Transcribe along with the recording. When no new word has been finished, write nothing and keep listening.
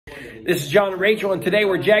This is John and Rachel, and today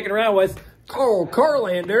we're jagging around with Carl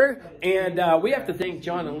Kurlander, and we have to thank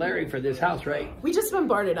John and Larry for this house, right? We just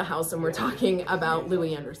bombarded a house and we're talking about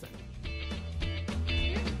Louie Anderson.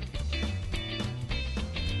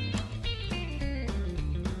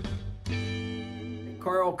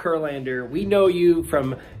 Carl Kurlander, we know you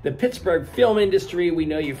from the Pittsburgh film industry. We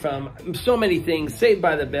know you from so many things. Saved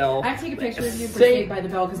by the Bell. I have to take a picture of you for Saved by the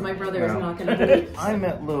Bell because my brother is not going to believe it. I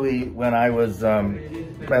met Louie when I was,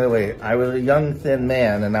 by the way, I was a young, thin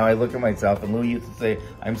man, and now I look at myself, and Louie used to say,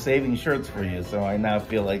 "I'm saving shirts for you," so I now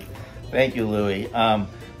feel like, thank you, Louie.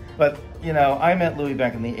 But, you know, I met Louie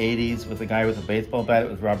back in the 80s with a guy with a baseball bat.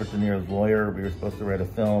 It was Robert De Niro's lawyer. We were supposed to write a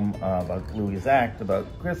film about Louie's act about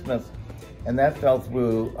Christmas. And that fell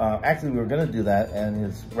through. Actually, we were going to do that, and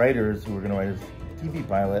his writers, who were going to write his TV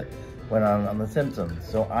pilot, went on The Simpsons.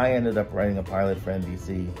 So I ended up writing a pilot for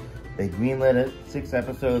NBC. They greenlit it, 6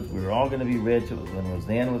 episodes. We were all going to be rich. It was when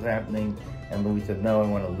Roseanne was happening. And Louie said, no, I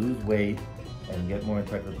want to lose weight and get more in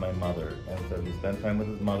touch with my mother. And so he spent time with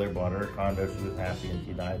his mother, bought her a condo. She was happy, and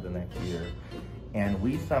she died the next year. And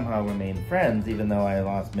we somehow remained friends, even though I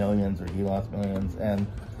lost millions or he lost millions. And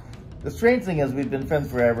the strange thing is we've been friends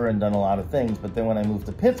forever and done a lot of things, but then when I moved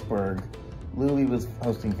to Pittsburgh, Louie was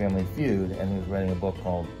hosting Family Feud, and he was writing a book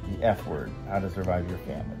called The F Word, How to Survive Your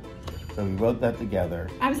Family. So we wrote that together.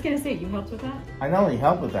 I was going to say, you helped with that? I not only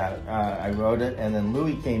helped with that, I wrote it, and then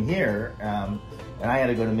Louie came here, and I had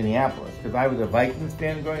to go to Minneapolis, because I was a Vikings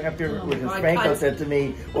fan growing up here, which Franco said to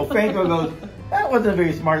me, well, Franco goes, that wasn't a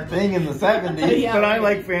very smart thing in the 70s, yeah, but I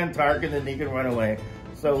like Fran Tarkin, and he can run away.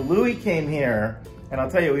 So Louie came here. And I'll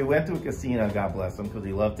tell you, we went to a casino, God bless him, because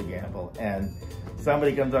he loved to gamble. And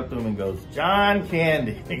somebody comes up to him and goes, John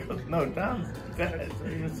Candy. And he goes, no, John's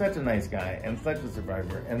such a nice guy and such a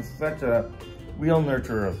survivor and such a real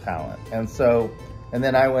nurturer of talent. And so, and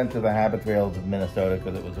then I went to the Habit Trails of Minnesota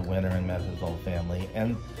because it was a winter and met his whole family.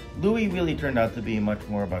 And Louie really turned out to be much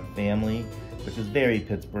more about family, which is very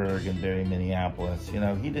Pittsburgh and very Minneapolis. You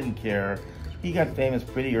know, he didn't care. He got famous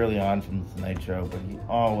pretty early on from The Tonight Show, but he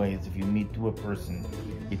always, if you meet to a person,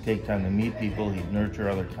 he'd take time to meet people, he'd nurture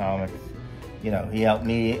other comics. You know, he helped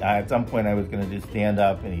me. At some point I was going to do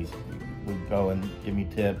stand-up, and he would go and give me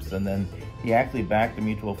tips, and then he actually backed a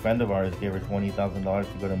mutual friend of ours, gave her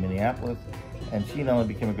 $20,000 to go to Minneapolis, and she not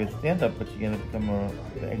only became a great stand-up, but she ended up becoming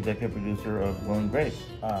the executive producer of Will and Grace.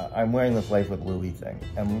 I'm wearing this Life with Louie thing,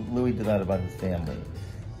 and Louie did that about his family.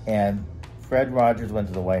 And Fred Rogers went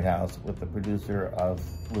to the White House with the producer of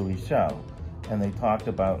Louie's show, and they talked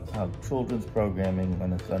about how children's programming,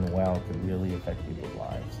 when it's done well, could really affect people's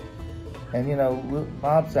lives. And you know,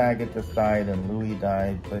 Bob Saget just died and Louie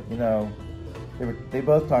died, but you know, they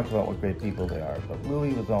both talked about what great people they are, but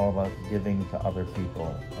Louie was all about giving to other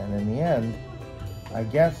people. And in the end, I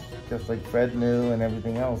guess, just like Fred knew and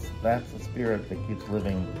everything else, that's the spirit that keeps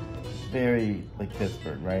living. Very like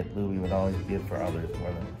Pittsburgh, right? Louie would always give for others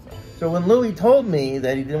more than himself. So when Louie told me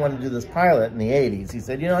that he didn't want to do this pilot in the 80s, he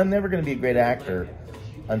said, you know, I'm never going to be a great actor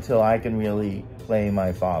until I can really play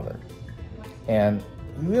my father. And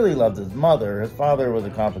he really loved his mother. His father was a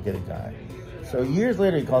complicated guy. So years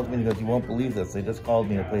later he calls me and he goes, you won't believe this, they just called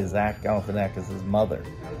me to play Zach Galifianakis' mother.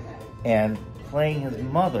 And playing his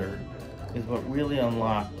mother is what really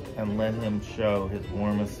unlocked and let him show his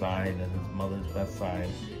warmest side and his mother's best side.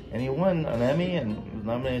 And he won an Emmy and he was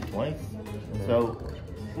nominated twice. So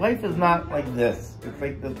life is not like this. It's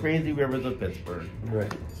like the crazy rivers of Pittsburgh.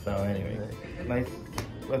 Right. So anyway, nice.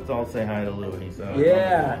 Let's all say hi to Louie. So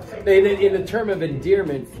yeah. In the term of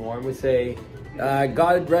endearment form, we say,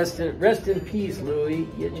 God rest in peace, Louie.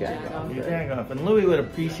 You jag off. You jag off. And Louie would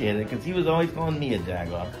appreciate it because he was always calling me a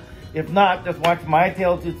jag off. If not, just watch My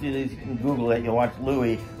Tale of Two Cities. You can Google it. You'll watch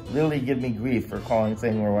Louie literally give me grief for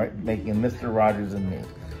saying we're making Mr. Rogers and me.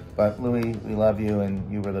 But Louie, we love you,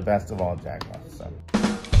 and you were the best of all jag offs. So.